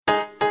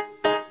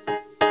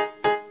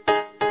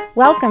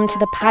Welcome to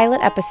the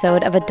pilot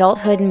episode of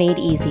Adulthood Made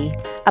Easy,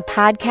 a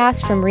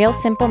podcast from Real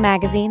Simple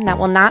magazine that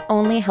will not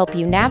only help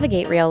you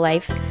navigate real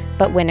life,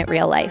 but win at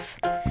real life.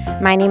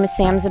 My name is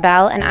Sam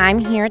Zabell, and I'm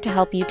here to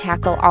help you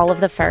tackle all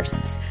of the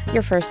firsts.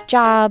 Your first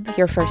job,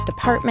 your first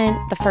apartment,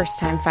 the first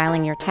time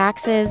filing your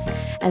taxes,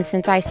 and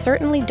since I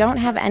certainly don't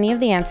have any of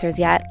the answers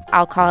yet,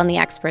 I'll call on the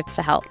experts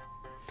to help.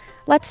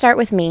 Let's start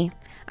with me.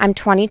 I'm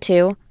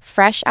 22,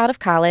 fresh out of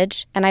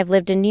college, and I've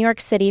lived in New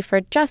York City for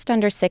just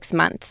under 6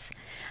 months.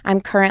 I'm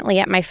currently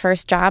at my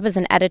first job as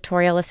an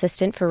editorial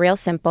assistant for Real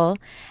Simple,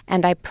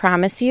 and I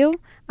promise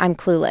you, I'm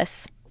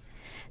clueless.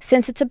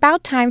 Since it's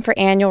about time for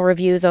annual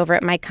reviews over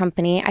at my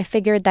company, I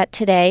figured that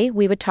today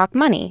we would talk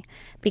money,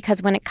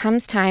 because when it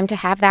comes time to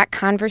have that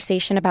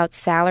conversation about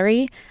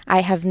salary,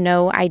 I have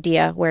no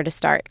idea where to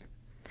start.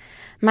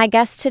 My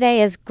guest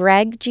today is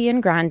Greg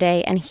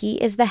Giangrande, and he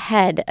is the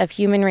head of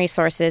human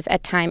resources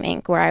at Time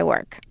Inc., where I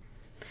work.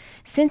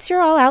 Since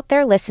you're all out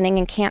there listening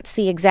and can't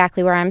see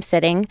exactly where I'm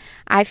sitting,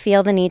 I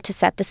feel the need to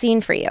set the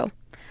scene for you.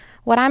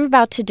 What I'm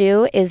about to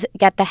do is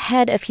get the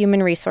head of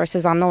human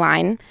resources on the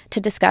line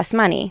to discuss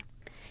money.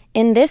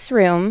 In this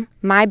room,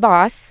 my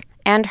boss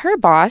and her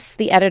boss,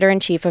 the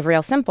editor-in-chief of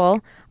Real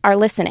Simple, are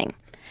listening.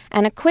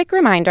 And a quick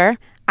reminder,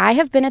 I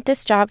have been at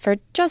this job for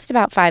just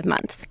about 5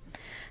 months.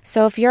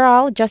 So if you're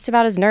all just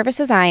about as nervous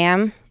as I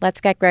am,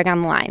 let's get Greg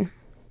on the line.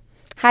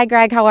 Hi,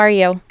 Greg. How are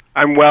you?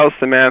 I'm well,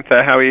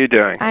 Samantha. How are you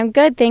doing? I'm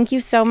good. Thank you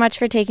so much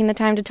for taking the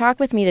time to talk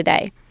with me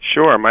today.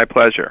 Sure, my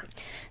pleasure.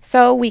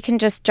 So we can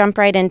just jump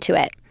right into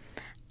it.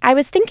 I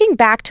was thinking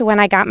back to when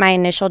I got my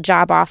initial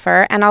job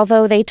offer, and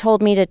although they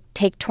told me to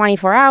take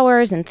 24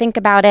 hours and think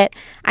about it,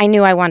 I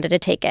knew I wanted to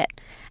take it.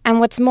 And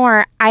what's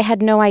more, I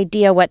had no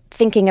idea what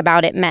thinking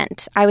about it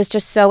meant. I was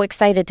just so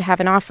excited to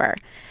have an offer.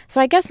 So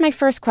I guess my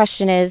first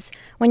question is,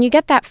 when you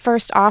get that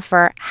first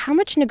offer, how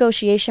much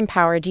negotiation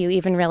power do you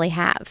even really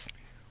have?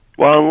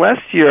 Well,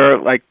 unless you're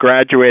like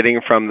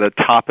graduating from the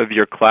top of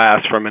your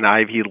class from an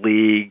Ivy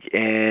League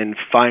in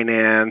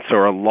finance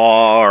or a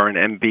law or an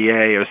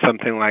MBA or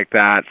something like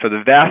that, for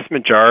the vast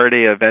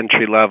majority of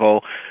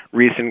entry-level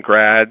recent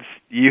grads,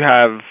 you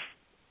have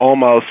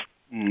almost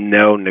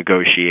no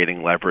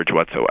negotiating leverage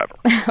whatsoever.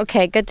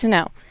 Okay, good to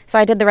know. So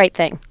I did the right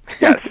thing.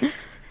 Yes.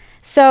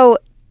 So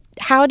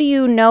how do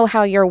you know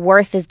how your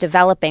worth is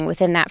developing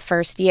within that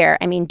first year?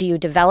 I mean, do you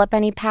develop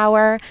any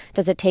power?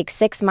 Does it take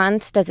 6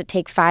 months? Does it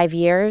take 5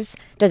 years?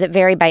 Does it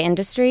vary by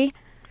industry?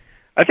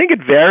 I think it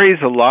varies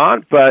a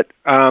lot, but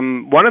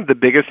one of the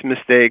biggest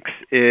mistakes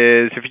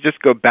is if you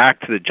just go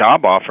back to the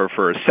job offer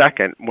for a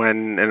second,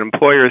 when an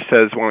employer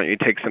says, why don't you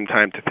take some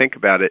time to think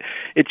about it,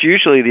 it's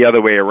usually the other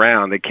way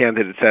around. The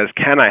candidate says,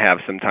 can I have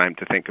some time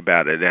to think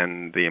about it?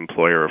 And the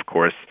employer, of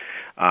course,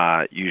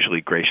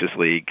 usually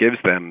graciously gives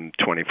them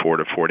 24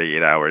 to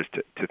 48 hours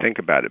to think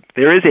about it.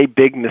 There is a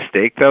big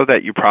mistake, though,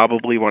 that you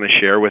probably want to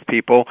share with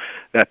people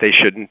that they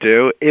shouldn't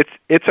do.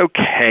 It's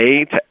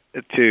okay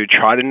to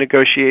try to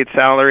negotiate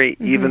salary,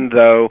 even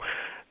though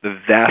the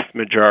vast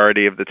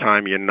majority of the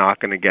time you're not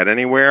going to get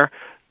anywhere.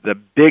 The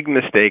big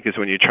mistake is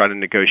when you try to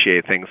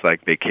negotiate things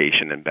like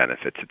vacation and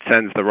benefits. It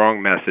sends the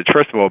wrong message.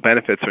 First of all,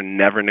 benefits are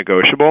never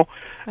negotiable.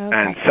 Okay.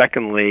 And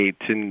secondly,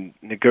 to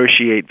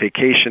negotiate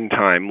vacation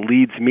time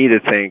leads me to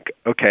think,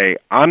 okay,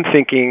 I'm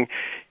thinking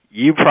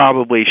you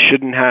probably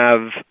shouldn't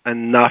have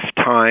enough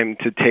time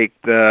to take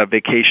the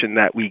vacation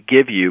that we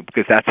give you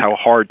because that's how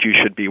hard you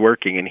should be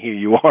working. And here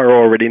you are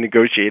already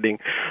negotiating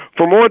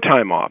for more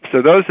time off.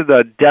 So those are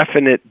the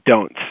definite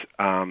don'ts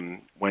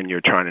when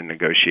you're trying to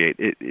negotiate,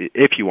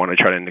 if you want to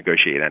try to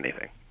negotiate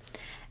anything.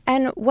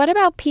 And what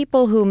about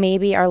people who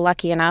maybe are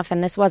lucky enough,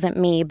 and this wasn't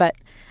me, but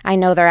I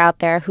know they're out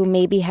there, who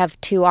maybe have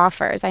 2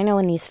 offers? I know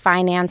in these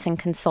finance and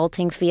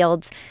consulting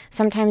fields,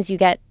 sometimes you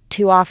get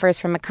 2 offers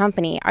from a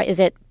company. Is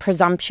it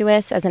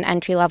presumptuous as an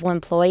entry-level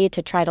employee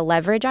to try to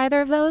leverage either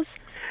of those?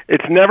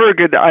 It's never a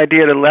good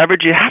idea to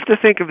leverage. You have to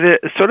think of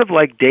it sort of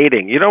like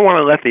dating. You don't want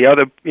to let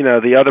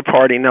the other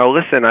party know,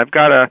 listen, I've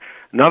got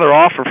another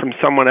offer from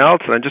someone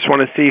else, and I just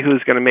want to see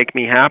who's going to make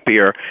me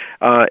happier.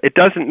 It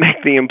doesn't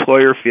make the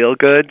employer feel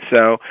good,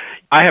 so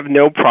I have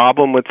no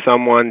problem with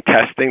someone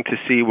testing to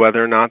see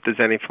whether or not there's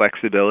any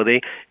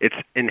flexibility. It's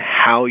in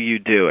how you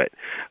do it,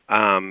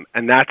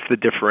 and that's the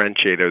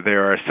differentiator.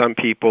 There are some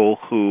people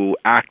who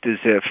act as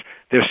if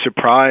they're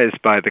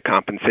surprised by the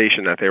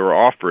compensation that they were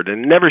offered,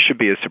 and it never should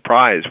be a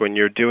surprise. When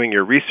you're doing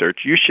your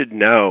research, you should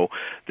know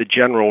the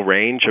general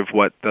range of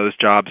what those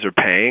jobs are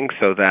paying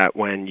so that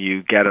when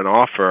you get an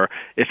offer,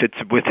 if it's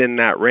within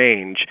that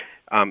range,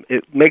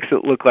 it makes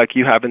it look like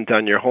you haven't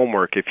done your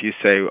homework if you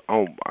say,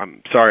 oh,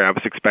 I'm sorry, I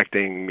was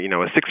expecting, a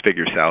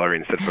 6-figure salary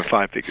instead of a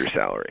 5-figure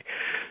salary.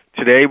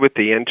 Today, with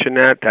the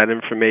Internet, that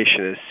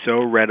information is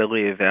so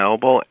readily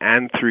available,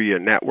 and through your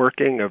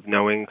networking of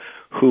knowing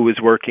who is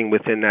working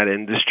within that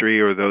industry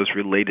or those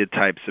related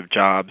types of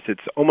jobs,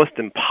 it's almost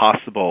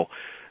impossible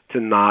to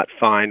not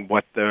find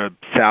what the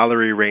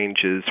salary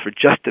range is for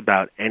just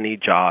about any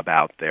job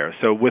out there.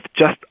 So with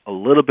just a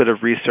little bit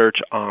of research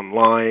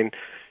online,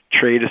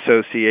 trade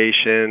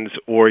associations,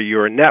 or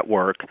your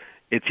network,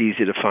 it's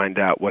easy to find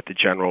out what the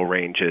general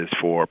range is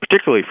for,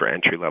 particularly for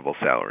entry-level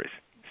salaries.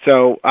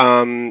 So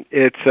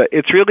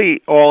it's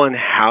really all in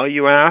how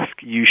you ask.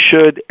 You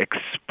should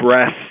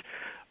express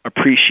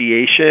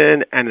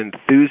appreciation and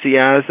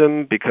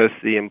enthusiasm because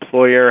the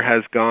employer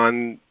has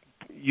gone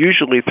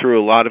usually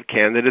through a lot of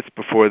candidates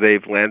before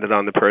they've landed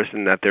on the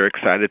person that they're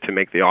excited to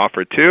make the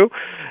offer to.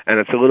 And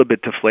it's a little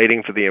bit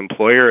deflating for the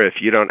employer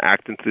if you don't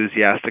act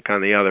enthusiastic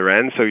on the other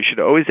end. So you should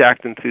always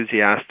act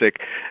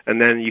enthusiastic,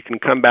 and then you can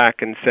come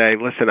back and say,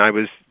 listen, I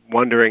was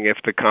wondering if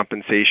the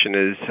compensation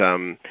is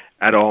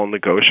at all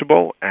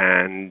negotiable,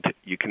 and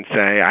you can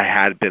say, I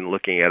had been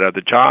looking at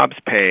other jobs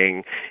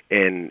paying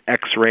in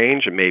X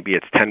range, and maybe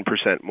it's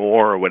 10%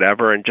 more or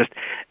whatever, and just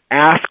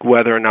ask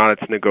whether or not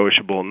it's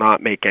negotiable,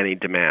 not make any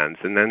demands,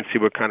 and then see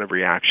what kind of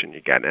reaction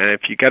you get. And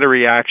if you get a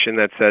reaction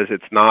that says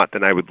it's not,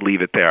 then I would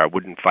leave it there. I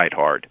wouldn't fight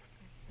hard.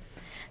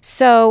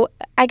 So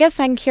I guess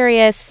I'm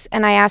curious,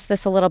 and I asked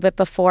this a little bit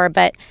before,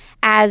 but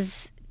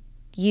as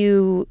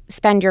you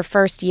spend your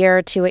first year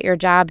or two at your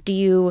job, do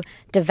you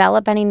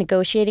develop any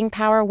negotiating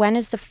power? When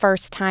is the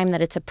first time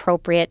that it's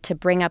appropriate to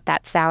bring up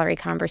that salary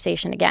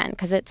conversation again?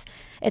 Because it's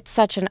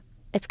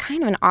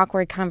kind of an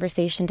awkward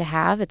conversation to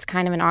have. It's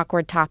kind of an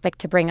awkward topic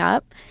to bring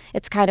up.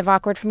 It's kind of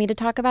awkward for me to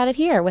talk about it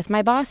here with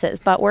my bosses,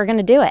 but we're going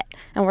to do it,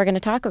 and we're going to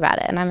talk about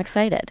it, and I'm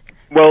excited.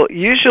 Well,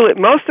 usually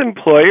most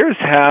employers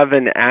have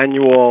an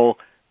annual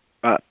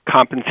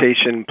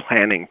compensation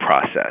planning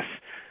process.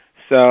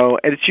 So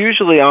it's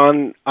usually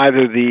on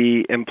either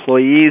the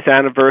employee's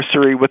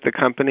anniversary with the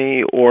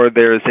company, or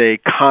there's a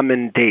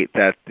common date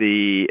that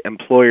the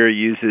employer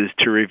uses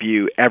to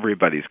review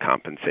everybody's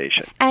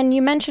compensation. And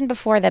you mentioned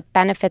before that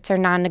benefits are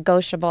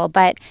non-negotiable,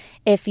 but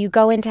if you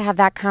go in to have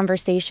that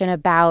conversation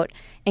about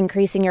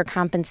increasing your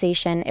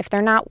compensation, if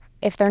they're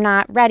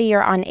not ready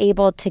or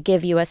unable to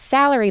give you a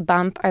salary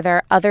bump, are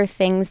there other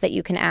things that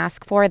you can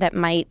ask for that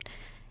might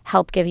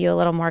help give you a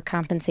little more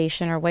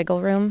compensation or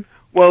wiggle room?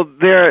 Well,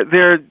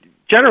 there are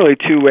generally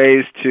two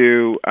ways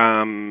to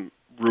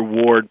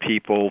reward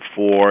people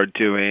for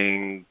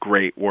doing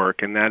great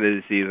work, and that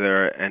is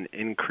either an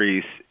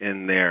increase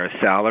in their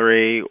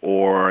salary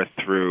or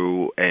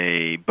through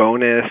a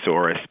bonus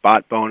or a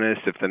spot bonus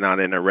if they're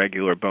not in a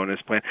regular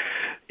bonus plan.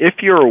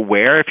 If you're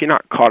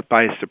not caught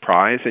by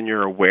surprise and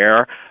you're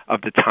aware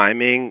of the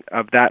timing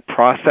of that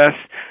process,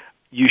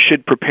 you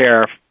should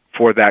prepare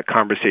for that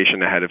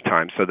conversation ahead of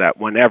time so that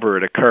whenever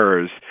it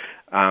occurs,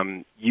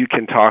 you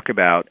can talk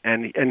about.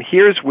 And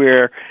here's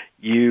where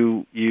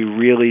you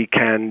really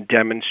can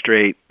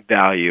demonstrate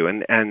value.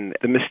 And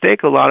the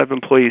mistake a lot of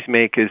employees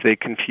make is they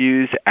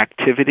confuse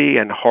activity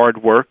and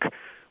hard work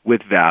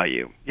with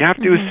value. You have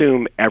to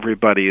assume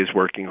everybody is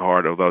working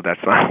hard, although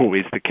that's not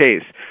always the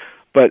case.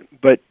 But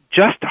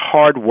just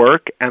hard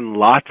work and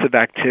lots of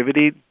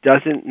activity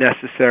doesn't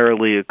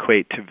necessarily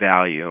equate to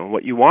value. And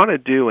what you want to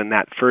do in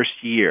that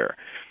first year,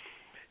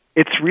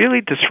 it's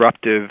really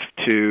disruptive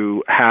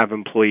to have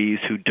employees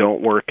who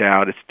don't work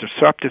out. It's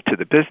disruptive to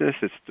the business.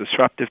 It's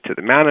disruptive to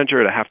the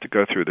manager to have to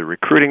go through the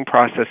recruiting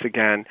process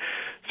again.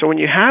 So when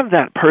you have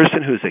that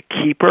person who's a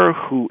keeper,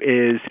 who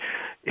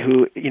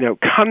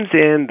comes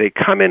in, they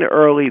come in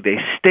early, they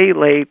stay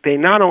late, they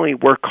not only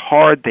work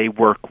hard, they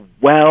work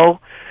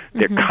well,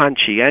 they're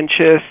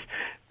conscientious,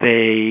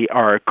 they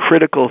are a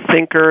critical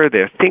thinker,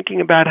 they're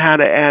thinking about how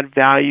to add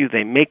value,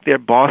 they make their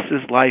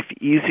boss's life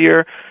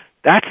easier.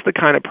 That's the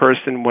kind of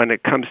person, when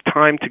it comes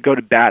time to go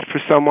to bat for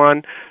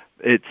someone,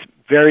 it's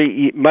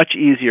much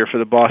easier for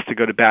the boss to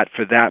go to bat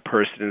for that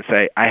person and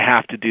say, I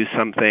have to do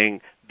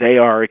something. They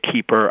are a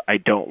keeper. I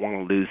don't want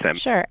to lose them.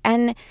 Sure.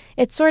 And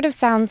it sort of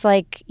sounds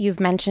like you've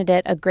mentioned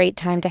it, a great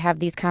time to have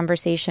these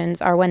conversations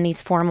are when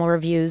these formal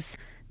reviews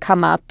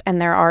come up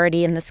and they're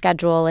already in the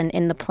schedule and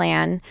in the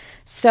plan.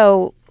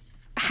 So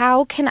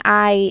how can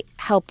I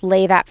help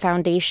lay that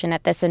foundation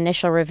at this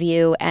initial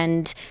review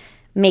and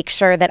make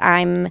sure that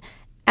I'm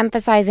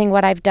emphasizing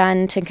what I've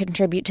done to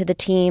contribute to the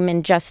team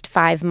in just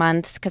 5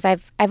 months? Because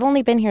I've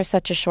only been here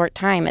such a short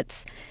time.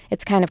 It's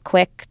kind of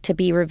quick to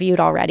be reviewed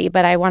already,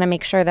 but I want to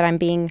make sure that I'm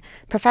being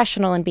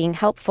professional and being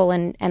helpful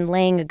and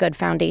laying a good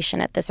foundation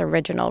at this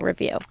original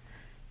review.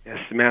 Yes,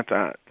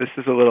 Samantha, this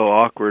is a little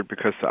awkward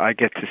because I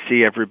get to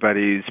see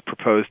everybody's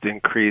proposed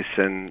increase,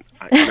 and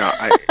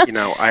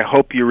I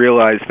hope you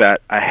realize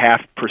that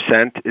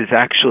 0.5% is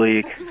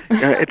actually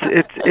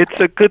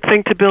it's a good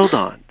thing to build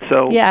on.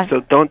 So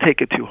don't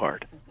take it too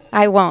hard.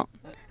 I won't.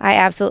 I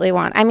absolutely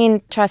won't. I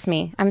mean, trust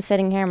me, I'm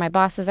sitting here, my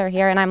bosses are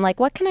here, and I'm like,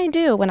 what can I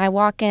do when I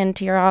walk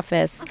into your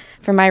office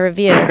for my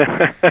review?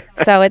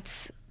 So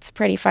it's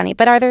pretty funny.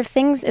 But are there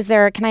things,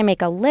 can I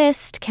make a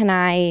list? Can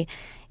I,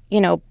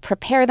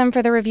 prepare them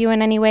for the review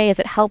in any way? Is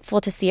it helpful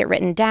to see it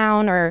written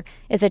down, or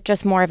is it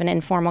just more of an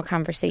informal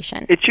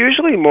conversation? It's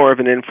usually more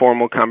of an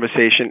informal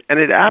conversation, and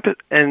it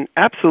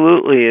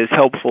absolutely is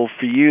helpful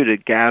for you to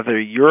gather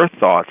your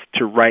thoughts,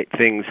 to write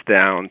things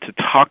down, to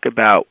talk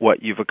about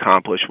what you've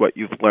accomplished, what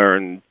you've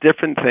learned,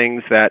 different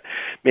things that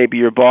maybe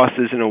your boss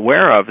isn't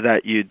aware of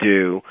that you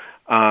do,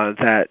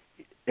 that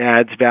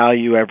adds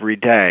value every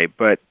day.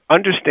 But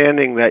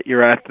understanding that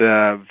you're at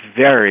the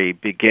very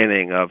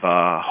beginning of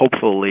a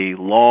hopefully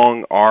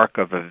long arc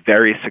of a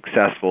very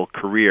successful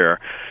career.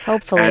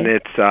 Hopefully.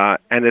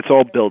 And it's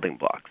all building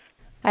blocks.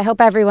 I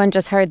hope everyone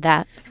just heard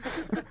that.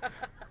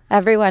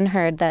 Everyone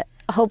heard that.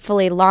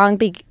 Hopefully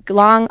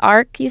long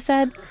arc, you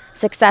said?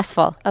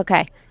 Successful.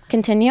 Okay.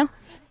 Continue.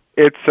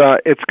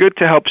 It's good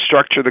to help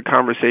structure the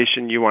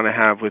conversation you want to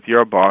have with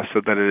your boss so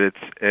that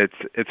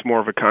it's more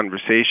of a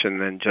conversation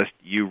than just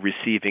you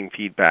receiving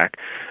feedback.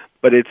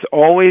 But it's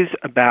always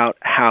about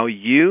how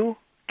you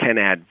can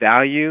add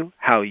value,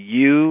 how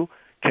you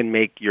can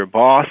make your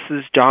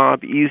boss's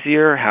job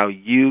easier, how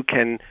you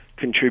can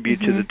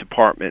contribute to the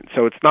department.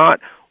 So it's not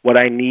what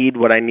I need,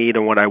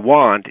 and what I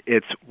want.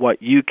 It's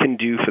what you can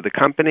do for the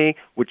company,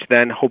 which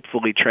then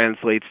hopefully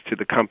translates to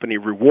the company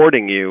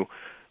rewarding you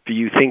for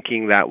you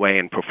thinking that way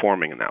and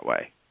performing in that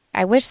way.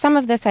 I wish some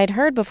of this I'd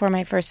heard before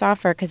my first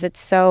offer, because it's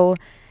so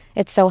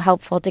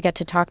helpful to get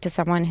to talk to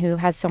someone who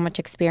has so much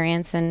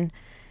experience and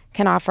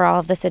can offer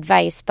all of this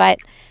advice. But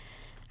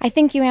I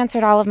think you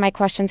answered all of my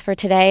questions for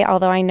today,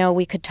 although I know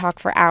we could talk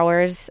for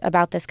hours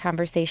about this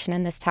conversation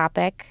and this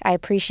topic. I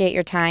appreciate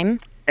your time.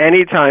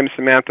 Anytime,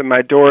 Samantha.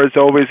 My door is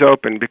always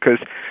open because,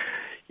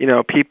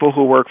 people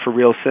who work for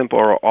Real Simple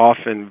are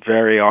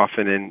very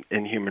often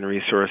in human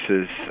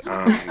resources,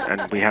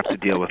 and we have to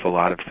deal with a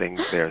lot of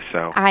things there.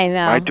 So I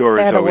know. My door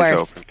is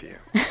always open for you.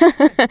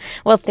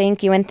 Well,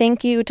 thank you. And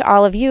thank you to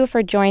all of you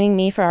for joining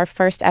me for our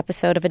first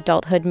episode of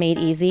Adulthood Made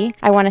Easy.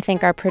 I want to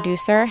thank our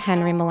producer,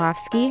 Henry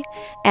Malofsky.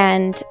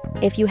 And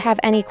if you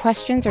have any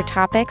questions or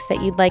topics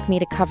that you'd like me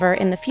to cover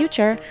in the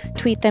future,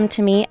 tweet them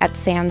to me at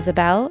Sam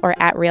Zabell or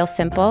at Real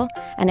Simple.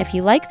 And if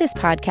you like this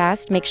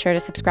podcast, make sure to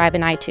subscribe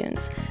in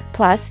iTunes.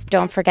 Plus,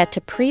 don't forget to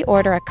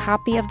pre-order a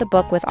copy of the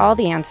book with all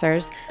the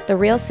answers, The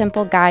Real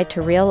Simple Guide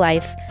to Real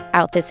Life,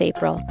 out this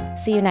April.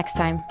 See you next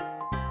time.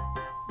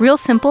 Real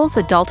Simple's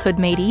Adulthood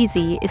Made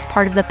Easy is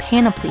part of the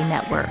Panoply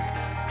Network.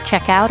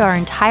 Check out our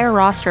entire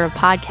roster of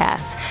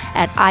podcasts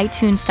at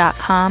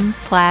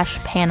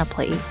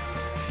itunes.com/panoply.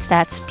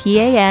 That's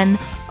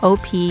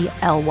PANOPLY.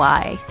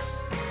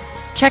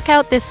 Check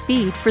out this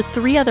feed for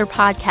 3 other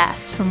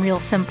podcasts from Real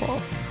Simple: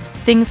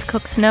 Things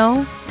Cooks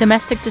Know,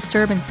 Domestic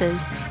Disturbances,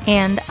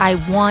 and I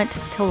Want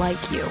to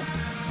Like You.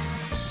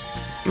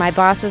 My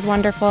boss is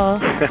wonderful.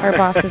 Our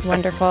boss is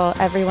wonderful.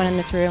 Everyone in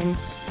this room.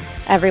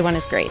 Everyone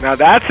is great. Now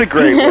that's a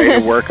great way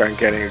to work on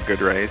getting a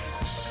good raise.